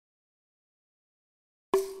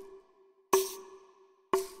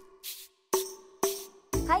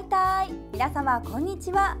ハイタイ、皆様こんにち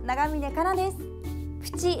は、長峰かなです。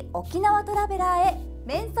プチ沖縄トラベラーへ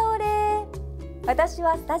メンソーレ。私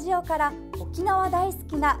はスタジオから沖縄大好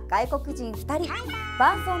きな外国人2人、ヴ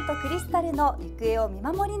ァンソンとクリスタルの行方を見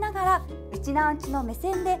守りながら、うちなんちの目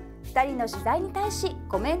線で2人の取材に対し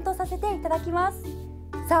コメントさせていただきます。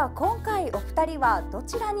さあ、今回お二人はど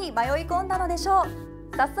ちらに迷い込んだのでしょ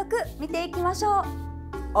う。早速見ていきましょう。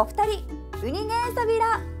お二人、ウニゲンサビ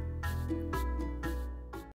ラ。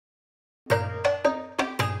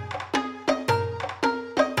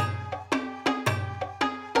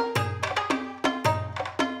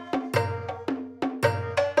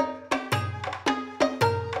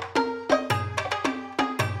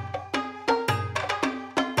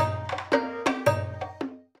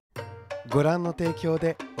ご覧の提供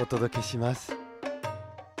でお届けします。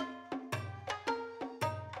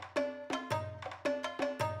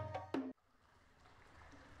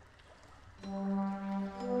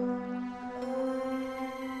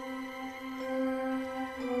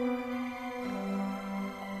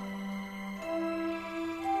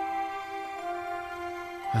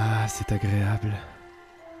Ah, c'est agréable.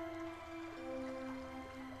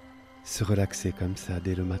 Se relaxer comme ça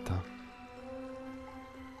dès le matin.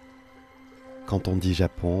 Quand on dit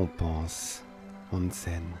Japon, on pense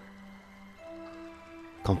onsen.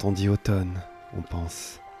 Quand on dit automne, on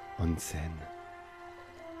pense onsen.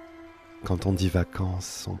 Quand on dit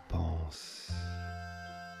vacances, on pense...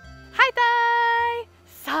 はいたーい。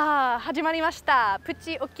さあ、始まりました。プ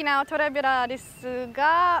チ沖縄トラベラーです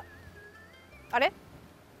が、あれ？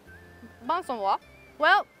バンソンは？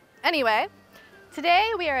 Well, anyway,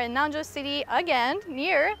 today we are in Namjo City again,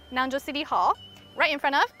 near Namjo City Hall, right in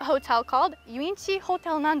front of a hotel called Yuinchi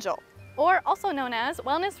Hotel Namjo, or also known as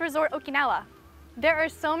Wellness Resort Okinawa. There are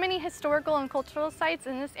so many historical and cultural sites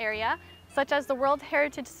in this area, such as the World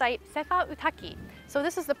Heritage Site Sefa Utaki. So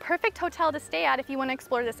this is the perfect hotel to stay at if you want to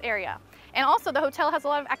explore this area. And also the hotel has a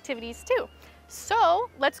lot of activities too. So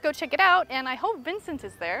let's go check it out, and I hope Vincent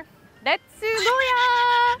is there. Let's go ya!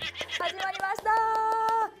 始まりました。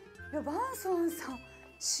いや、バンソンさん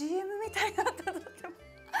CM みたいだった。とっても綺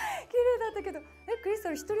麗だったけど、クリスタ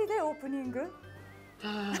ル一人でオープニング？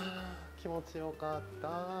気持ちよかった。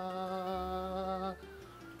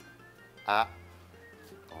あ、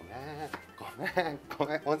ご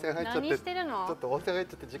めん、温泉入っちゃって。何してるの？ちょっと温泉入っ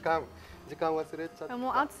ちゃって時間忘れちゃった。も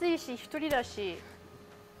う暑いし一人だし。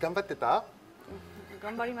頑張ってた？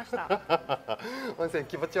頑張りました。温泉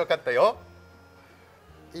気持ちよかったよ。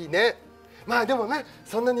いいね。まあでもね、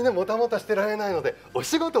そんなにねもたもたしてられないので、お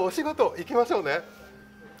仕事行きましょうね。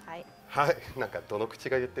はい、なんかどの口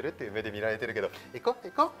が言ってるっていう目で見られてるけど、行こう、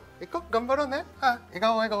頑張ろうね。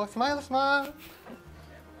笑顔、スマイル。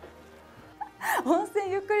温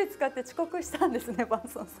泉ゆっくり使って遅刻したんですね、バン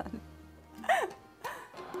ソンさん。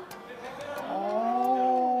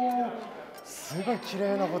すごい綺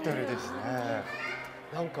麗なホテルですね。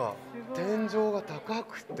なんか天井が高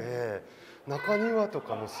くて、中庭と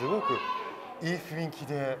かもすごくいい雰囲気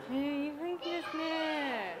で。いい雰囲気です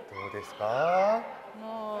ね。どうですか？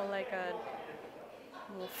もう like a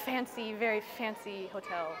fancy, very fancy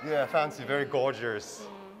hotel. Yeah, fancy, very gorgeous.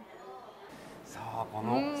 さあ、こ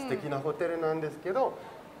の素敵なホテルなんですけど、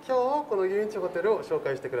今日このユインチホテルを紹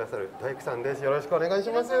介してくださる大工さんです。よろしくお願いし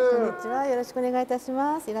ます。こんにちは、よろしくお願いいたし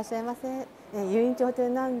ます。いらっしゃいませ。ユインチホテル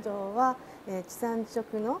南城は地産地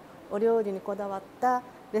食のお料理にこだわった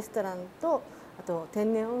レストランと、あと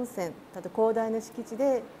天然温泉、あと広大な敷地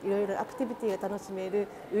でいろいろアクティビティが楽しめる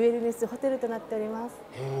ウエルネスホテルとなっております。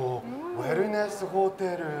ウェルネスホ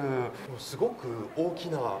テル、すごく大き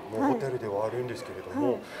なホテルではあるんですけれど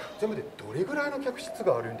も、全部でどれぐらいの客室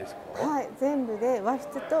があるんですか？はい、全部で和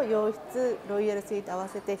室と洋室、ロイヤルスイート合わ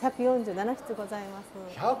せて147室ございます。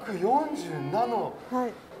147の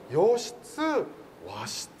洋室、和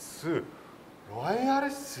室、ロイヤル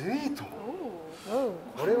スイート。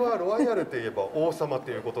これはロイヤルといえば王様って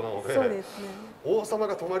いうことなので、そうですね、王様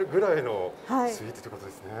が泊まるぐらいのスイートということ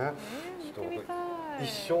ですね。ちょっと一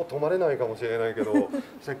生泊まれないかもしれないけど、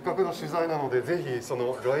せっかくの取材なので、ぜひそ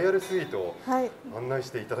のロイヤルスイートを案内し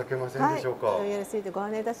ていただけませんでしょうか？ロイヤルスイートご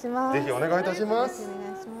案内いたします。ぜひお願いいたします。お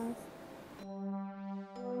願いしま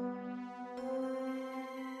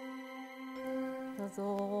す。どう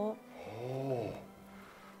ぞ。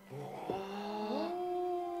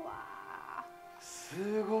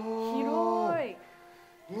すごい。広い。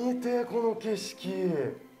見てこの景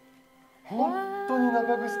色。本当に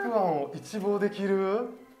中城湾を一望できる。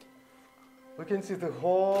We can see the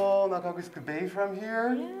whole Nakagusuku Bay from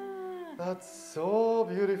here. That's so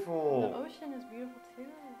beautiful. The ocean is beautiful too.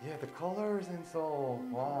 Yeah, the colors and so.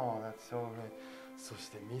 Wow, that's so great. そし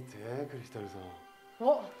て見て、クリスタルさん。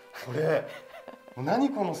これ何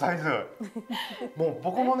このサイズ。もう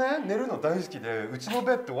僕もね寝るの大好きで、うちの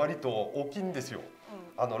ベッド割と大きいんですよ。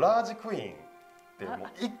ラージクイーンってもう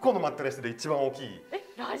1個のマットレスで一番大きい。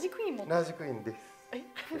ラージクイーンも。ラージクイーンです。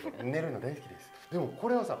寝るの大好きです。でもこ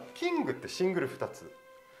れはさ、キングってシングル2つ、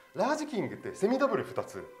ラージキングってセミダブル2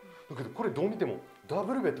つだけど、これどう見てもダ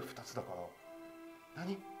ブルベッド2つだから、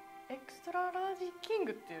何エクストララージキン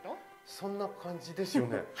グっていうの？そんな感じですよ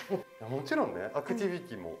ね。もちろんねアクティビ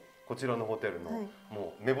ティもこちらのホテルの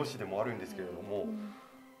もう目星でもあるんですけれども、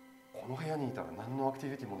この部屋にいたら何のアクテ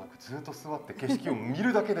ィビティもなくずっと座って景色を見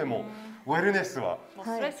るだけでもウェルネスはもう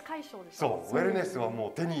ストレス解消です。そう、ウェルネスはも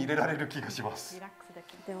う手に入れられる気がします。リラックスで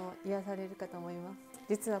きる。でも癒されるかと思います。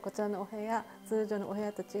実はこちらのお部屋、通常のお部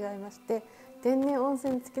屋と違いまして、天然温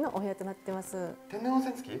泉付きのお部屋となってます。天然温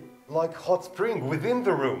泉付き ？Like hot spring within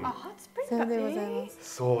the room。あ、hot spring そうでございます。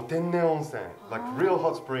そう、天然温泉 like real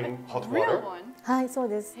hot spring hot water。はい、そう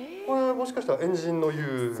です。これもしかしたらエンジンの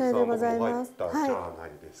湯さんも入ったんじゃな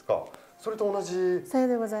いですか。それと同じ。さよう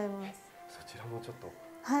でございます。そちらもちょっと。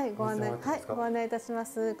はい、ご案内いたしま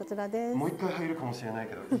す。こちらです。もう一回入るかもしれない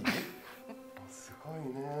けど、いい？すごい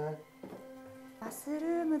ね。バスル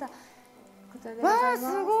ームだ。こちらでございます。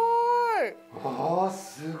わあ、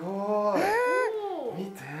すごい。すごい。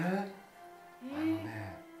見て。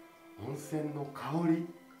ね、温泉の香り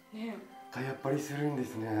がやっぱりするんで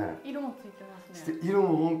すね。色もついてますね。色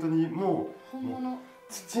も本当にもう本物。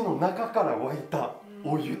土の中から湧いた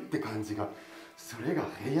お湯って感じが、それが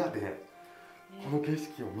部屋でこの景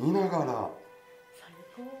色を見ながら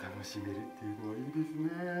楽しめるっていうのはいいです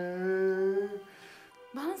ね。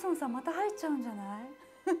バンソンさんまた入っちゃうんじゃない？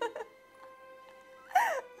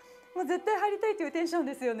もう絶対入りたいというテンション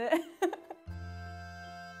ですよね。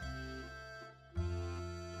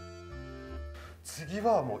次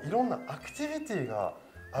はもういろんなアクティビティが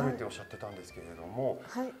あるっておっしゃってたんですけれども、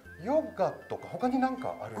はい、ヨガとか他に何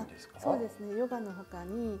かあるんですか？そうですね。ヨガの他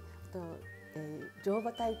に乗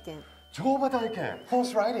馬体験、ホー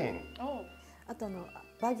スライディング、あと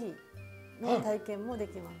バギーの体験もで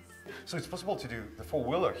きます。So it's possible to do the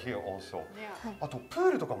four-wheeler here also. あとプ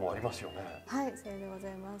ールとかもありますよね。はい、それでござ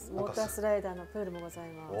います。ウォータースライダーのプールもござい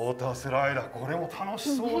ます。ウォータースライダー、これも楽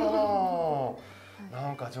しそうだな。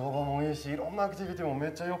なんか乗馬もいいし、いろんなアクティビティもめ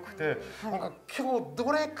っちゃ良くて、なんか今日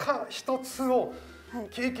どれか一つを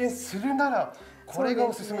経験するならこれが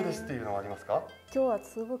おすすめですっていうのはありますか？今日は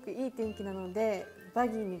すごくいい天気なのでバ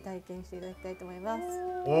ギーに体験していただきたいと思います。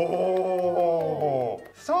おお、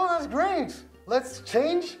So that's great. Let's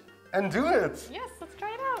change and do it. Yes, let's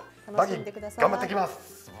try it out. バギー頑張ってきま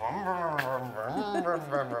す。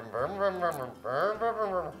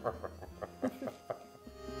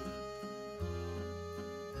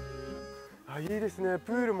あ、いいですね。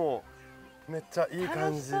プールもめっちゃいい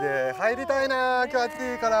感じで入りたいな。今日暑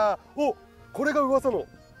いから。お、これが噂の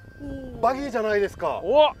バギーじゃないですか。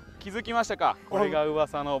お、気づきましたか。これが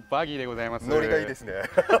噂のバギーでございます。ノリがいいですね。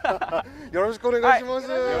よろしくお願いしま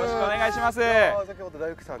す。よろしくお願いします。先ほど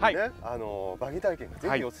大工さんにね、バギー体験がぜ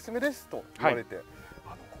ひおすすめですと言われて、こ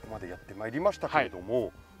こまでやってまいりましたけれど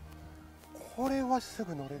も、これはす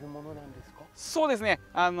ぐ乗れるものなんですか？そうですね。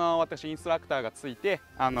私インストラクターがついて、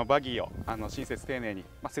バギーを親切丁寧に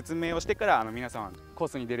説明をしてから皆さんコー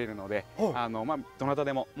スに出れるので、どなた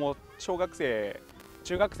でももう小学生、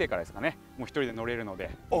中学生からですかね、もう一人で乗れるので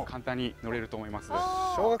簡単に乗れると思います。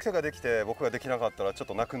小学生ができて僕ができなかったらちょっ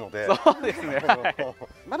と泣くので。そうですね。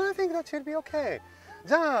But I think that should be okay.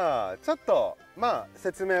 じゃあちょっと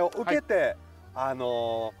説明を受けて、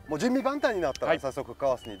もう準備万端になったら早速カ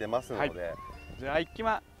オスに出ますので、じゃあ行き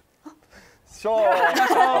ましょう。行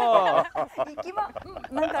きま、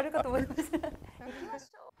なんかあるかと思います。行きまし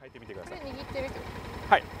ょう。書いてみてください。これ握ってるけど。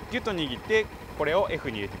はい、ギュッと握ってこれを F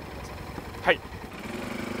に入れてみてください。はい。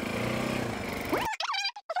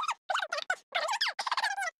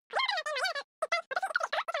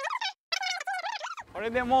これ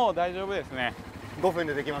でもう大丈夫ですね。5分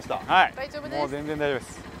でできました。はい。大丈夫です。もう全然大丈夫で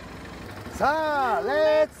す。さあ、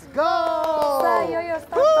レッツゴー。さあ、いよいよス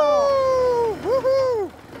タート。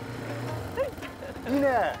いいね。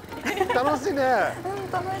楽しいね。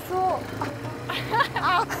楽しそう。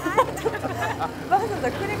バンソンさ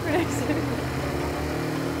んクレクレしてる。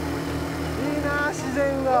いいな、自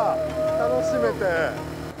然が楽しめて。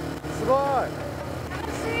すごい。楽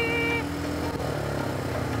しい。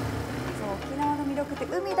そう、沖縄の魅力って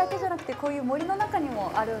海だけじゃなくてこういう森の中に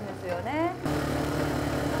もあるんですよね。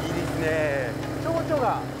いいですね。蝶々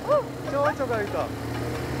がいた。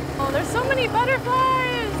Oh, there's so many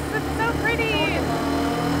butterflies. It's so pretty.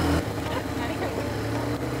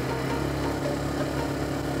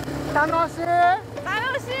 楽しい。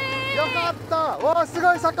楽しい。よかった。わあ、す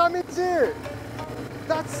ごい坂道。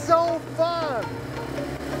That's so fun。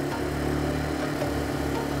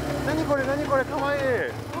何これ何これ、かわいい。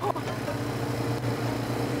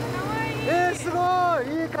すご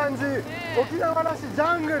いいい感じ。沖縄らしいジ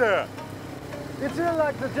ャングル。It's really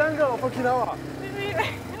like the jungle of Okinawa。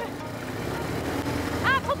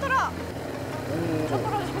あ、トトロ。ト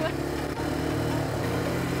トロじゃない。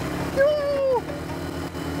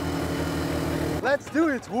Let's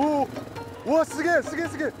do it。おお、うわ、すげえすげえ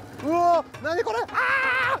すげえ。うわ、何これ。あ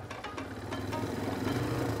あ。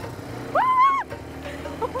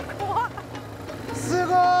怖っ。す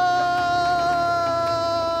ごい。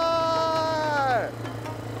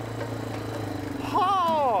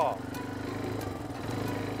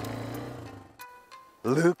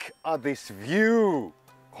Look at this view。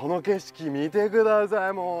この景色見てくださ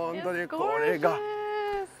い。もう本当にこ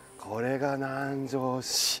れが南城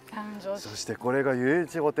市。そしてこれがユイン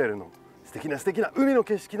チホテルの素敵な海の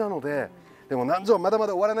景色なので、でも南城まだま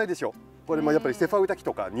だ終わらないでしょ。これもやっぱりセファウ滝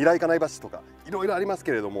とかニライカナイ橋とかいろいろあります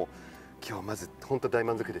けれども、今日はまず本当大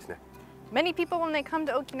満足ですね。Many people when they come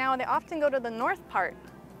to Okinawa, they often go to the north part,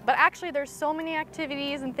 but actually there's so many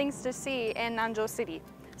activities and things to see in Nanjo City.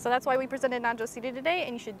 So that's why we presented Nanjo City today,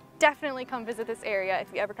 and you should definitely come visit this area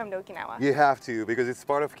if you ever come to Okinawa. You have to, because it's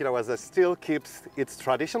part of Okinawa that still keeps its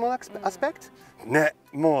traditional aspect. ね、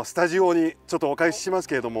もうスタジオにちょっとお返しします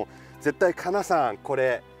けれども、絶対かなさんこ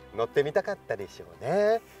れ乗ってみたかったでしょう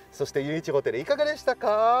ね。そしてユイチホテルいかがでした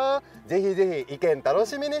か？ぜひぜひ意見楽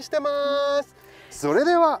しみにしてます。それ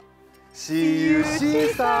では See you シ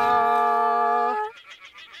ーサー。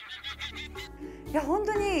いや本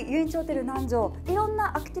当にユインチホテル南城、いろん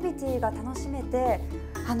なアクティビティが楽しめて、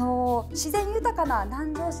自然豊かな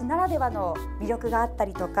南城市ならではの魅力があった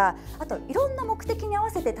りとか、あといろんな目的に合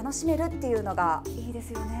わせて楽しめるっていうのがいいで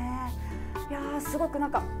すよね。いやー、すごくな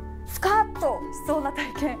んかスカッとしそうな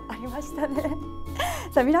体験ありましたね。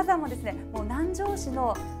さあ皆さんもですね、もう南城市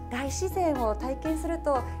の大自然を体験する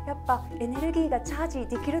とやっぱエネルギーがチャージ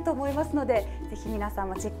できると思いますので、ぜひ皆さん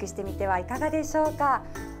もチェックしてみてはいかがでしょうか。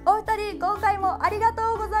お二人今回もありが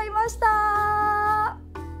とうございました。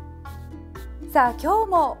さあ今日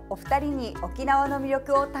もお二人に沖縄の魅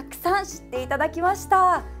力をたくさん知っていただきまし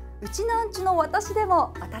た。うちなんちゅの私で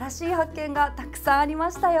も新しい発見がたくさんあり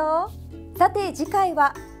ましたよ。さて次回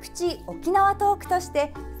はプチ沖縄トークとし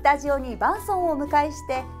てスタジオにバンソンをお迎えし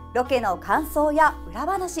てロケの感想や裏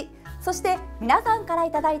話、そして皆さんから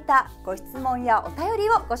いただいたご質問やお便り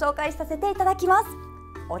をご紹介させていただきます。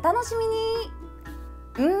お楽しみに。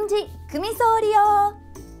うんじくみそうりよ。